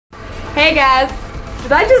Hey guys,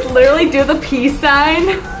 did I just literally do the peace sign?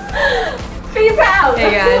 Peace out!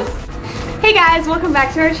 Hey guys. Hey guys, welcome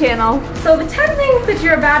back to our channel. So the 10 things that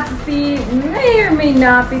you're about to see may or may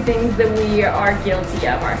not be things that we are guilty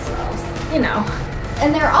of ourselves. You know.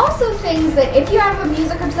 And there are also things that if you have a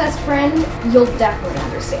music-obsessed friend, you'll definitely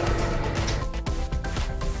understand.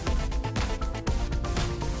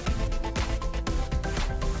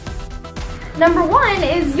 Number one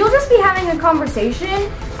is you'll just be having a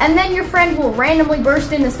conversation and then your friend will randomly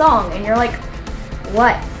burst into song and you're like,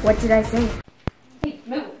 what? What did I say? Hey,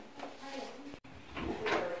 move.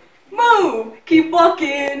 Move! Keep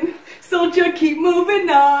walking! Soldier, keep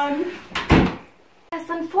moving on! Yes,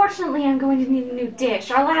 unfortunately I'm going to need a new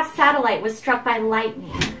dish. Our last satellite was struck by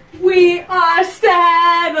lightning. We are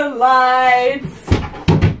satellites!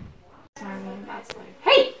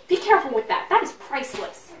 Hey, be careful with that. That is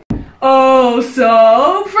priceless. Oh,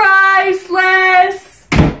 so priceless!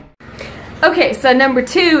 Okay, so number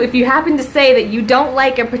two, if you happen to say that you don't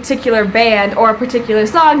like a particular band or a particular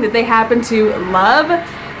song that they happen to love,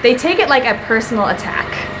 they take it like a personal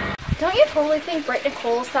attack. Don't you totally think Britt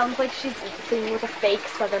Nicole sounds like she's singing with a fake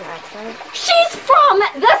southern accent? She's from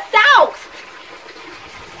the South!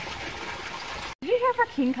 Did you hear for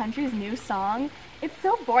King Country's new song? It's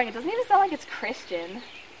so boring, it doesn't even sound like it's Christian.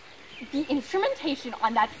 The instrumentation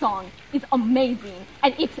on that song is amazing,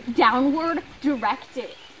 and it's downward directed.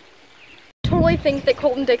 Totally think that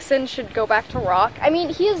Colton Dixon should go back to rock. I mean,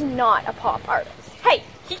 he is not a pop artist. Hey,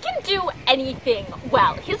 he can do anything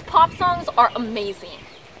well. His pop songs are amazing.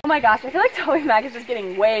 Oh my gosh, I feel like Toby Mac is just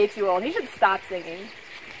getting way too old. He should stop singing.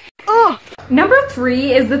 Ugh. Number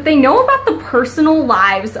three is that they know about the personal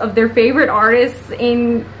lives of their favorite artists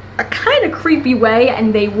in a kind of creepy way,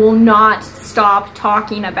 and they will not stop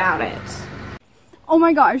talking about it. Oh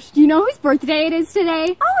my gosh, do you know whose birthday it is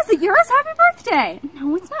today? Oh, is it yours? Happy birthday!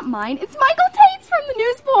 No, it's not mine. It's Michael Tate's from the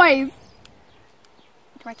Newsboys.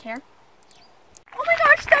 Do I care? Oh my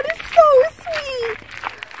gosh, that is so sweet!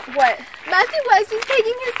 What? Matthew West is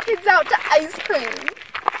taking his kids out to ice cream.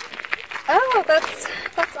 Oh, that's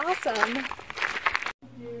awesome.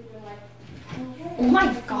 Oh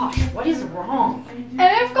my gosh, what is wrong? And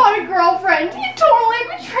I've got a girlfriend. He totally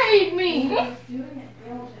betrayed me.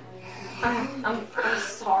 I'm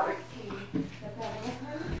sorry.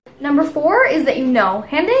 Number four is that you know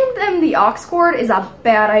handing them the aux cord is a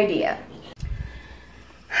bad idea.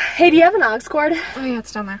 Hey, do you have an aux cord? Oh yeah,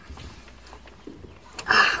 it's down there.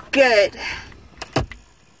 Oh, good.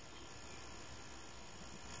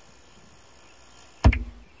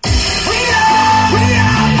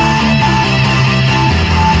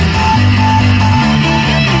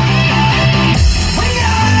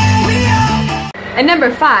 And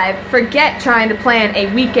number five, forget trying to plan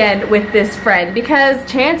a weekend with this friend, because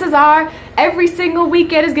chances are every single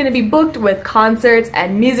weekend is going to be booked with concerts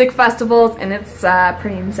and music festivals, and it's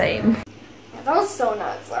pretty insane. Yeah, that was so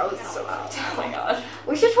nuts. That was so nuts. Oh my god.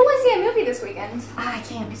 We should totally see a movie this weekend. I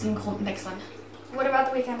can't be seeing Colton Dixon. What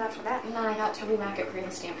about the weekend after that? And then I got Toby Mac at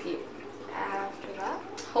Korean Stampede. After that?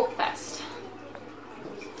 Hope Fest.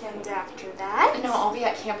 Weekend after that? No, I'll be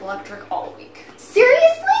at Camp Electric all week.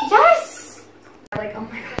 Seriously? Yes! Like, oh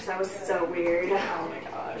my gosh, that was so weird. Oh my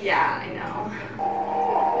gosh. Yeah, I know.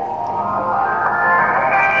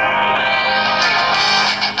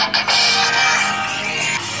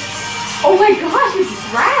 Oh my gosh, it's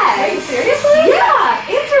Brad! Wait, seriously? Yeah,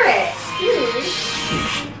 answer it!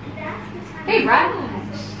 Hey, Brad.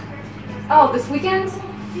 Oh, this weekend?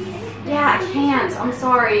 Yeah, I can't. I'm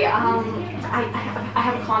sorry. I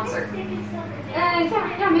have a concert.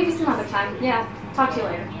 Yeah, maybe some other time. Yeah, talk to you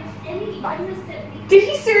later. Bye. Did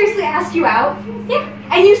he seriously ask you out? Yeah.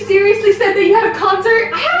 And you seriously said that you had a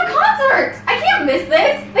concert? I have a concert! I can't miss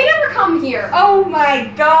this! They never come here. Oh my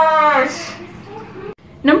gosh!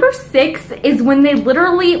 Number six is when they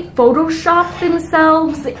literally Photoshop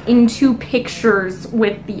themselves into pictures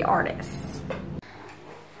with the artists.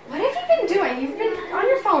 What have you been doing? You've been on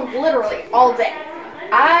your phone literally all day.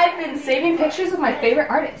 I've been saving pictures of my favorite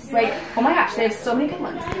artists. Like, oh my gosh, they have so many good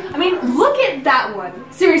ones. I mean, look at that one.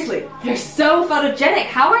 Seriously, they're so photogenic.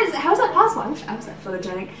 How is that possible? I wish I was that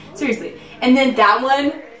photogenic. Seriously. And then that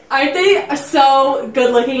one, aren't they so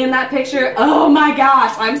good looking in that picture? Oh my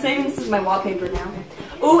gosh, I'm saving this as my wallpaper now.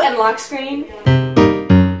 Ooh, and lock screen.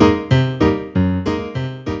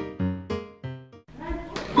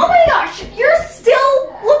 Oh my gosh, you're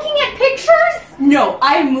still looking at pictures? No,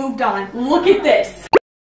 I moved on. Look at this.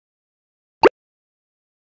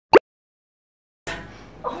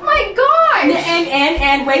 Oh my gosh!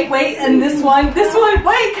 And wait, and this one, wait,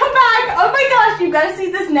 come back! Oh my gosh, you gotta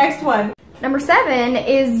see this next one. Number 7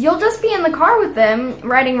 is you'll just be in the car with them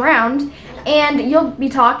riding around and you'll be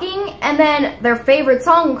talking and then their favorite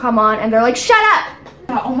song will come on and they're like, shut up!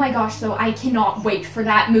 Oh my gosh, so I cannot wait for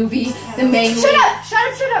that movie. The main Shut up! Shut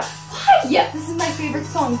up! Shut up! Why? Yeah, this is my favorite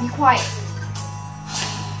song. Be quiet.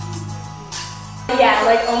 Yeah,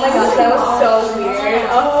 like, oh my gosh, that was so weird.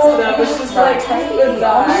 Oh, that was just like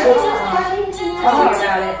bizarre. Oh,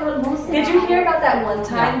 about it. Did you hear about that one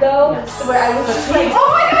time though, where I was just like, Oh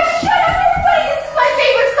my gosh, shut up everybody! This is my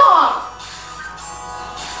favorite song!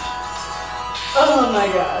 oh my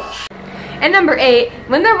gosh. And number 8,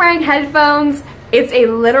 when they're wearing headphones, it's a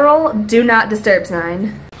literal do not disturb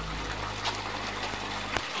sign.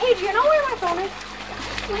 Hey, do you know where my phone is?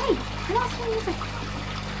 Wait, I lost my music.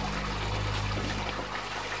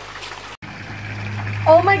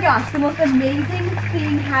 Oh my gosh, the most amazing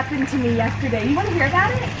thing happened to me yesterday. You want to hear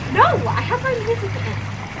about it? No, I have my music in.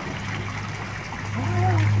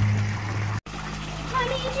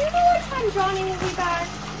 Honey, do you know what time Johnny will be back?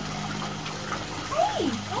 Hey,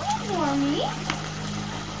 don't ignore me.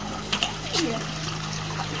 Hey.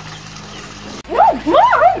 No,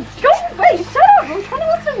 Mom! Go away! Shut up! I'm trying to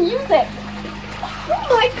listen to music. Oh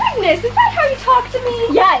my goodness, is that how you talk to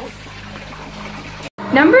me? Yes.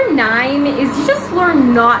 Number 9 is you just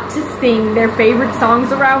learn not to sing their favorite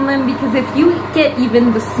songs around them because if you get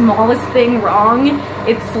even the smallest thing wrong,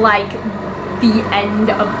 it's like the end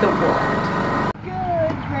of the world.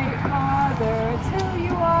 Good, great father, till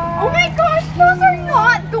you are. Oh my gosh, those are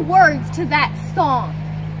not the words to that song.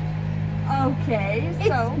 Okay, It's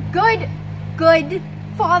so good,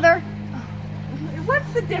 father.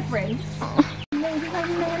 what's the difference? Oh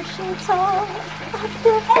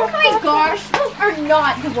my gosh, those are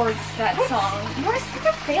not the words to that song. You're such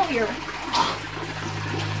a failure.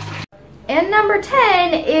 And number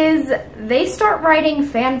 10 is they start writing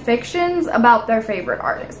fan fictions about their favorite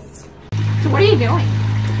artists. So what are you doing?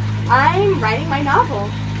 I'm writing my novel.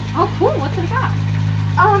 Oh, cool. What's it about?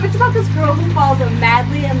 It's about this girl who falls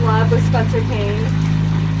madly in love with Spencer Kane.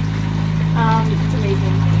 It's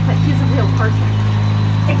amazing. But he's a real person.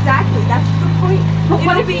 Exactly, that's the point. But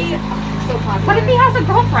what It'll if be so popular. What if he has a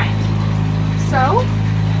girlfriend? So?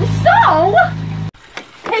 So?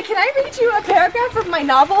 Hey, can I read you a paragraph of my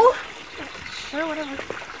novel? Sure, whatever.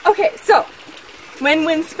 Okay, so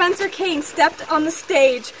when Spencer Kane stepped on the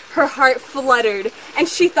stage, her heart fluttered, and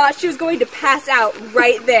she thought she was going to pass out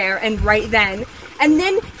right there and right then. And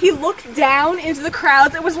then he looked down into the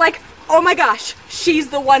crowds and was like, oh my gosh, she's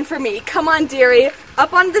the one for me. Come on, dearie,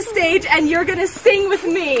 up on the stage and you're gonna sing with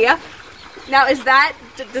me. Now, does that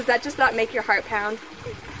just not make your heart pound?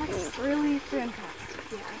 That's really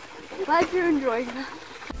fantastic. Yeah. Glad you're enjoying that.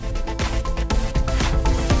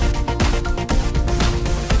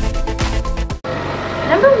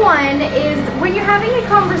 Number 1 is when you're having a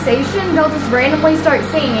conversation, they'll just randomly start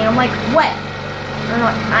singing. I'm like, what? Or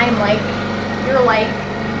not, I'm like, you're like,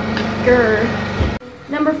 grr.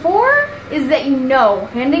 Number 4 is that you know,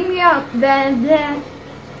 handing the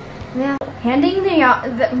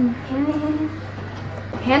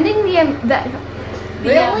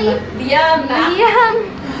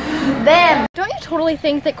them. Don't you totally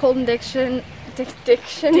think that Colton Diction?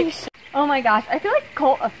 Oh my gosh, I feel like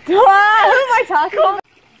Colt. Who am I talking about?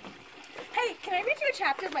 Hey, can I read you a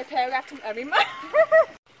chapter of my paragraph to every month?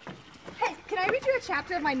 Hey, can I read you a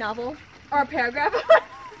chapter of my novel? Or a paragraph of my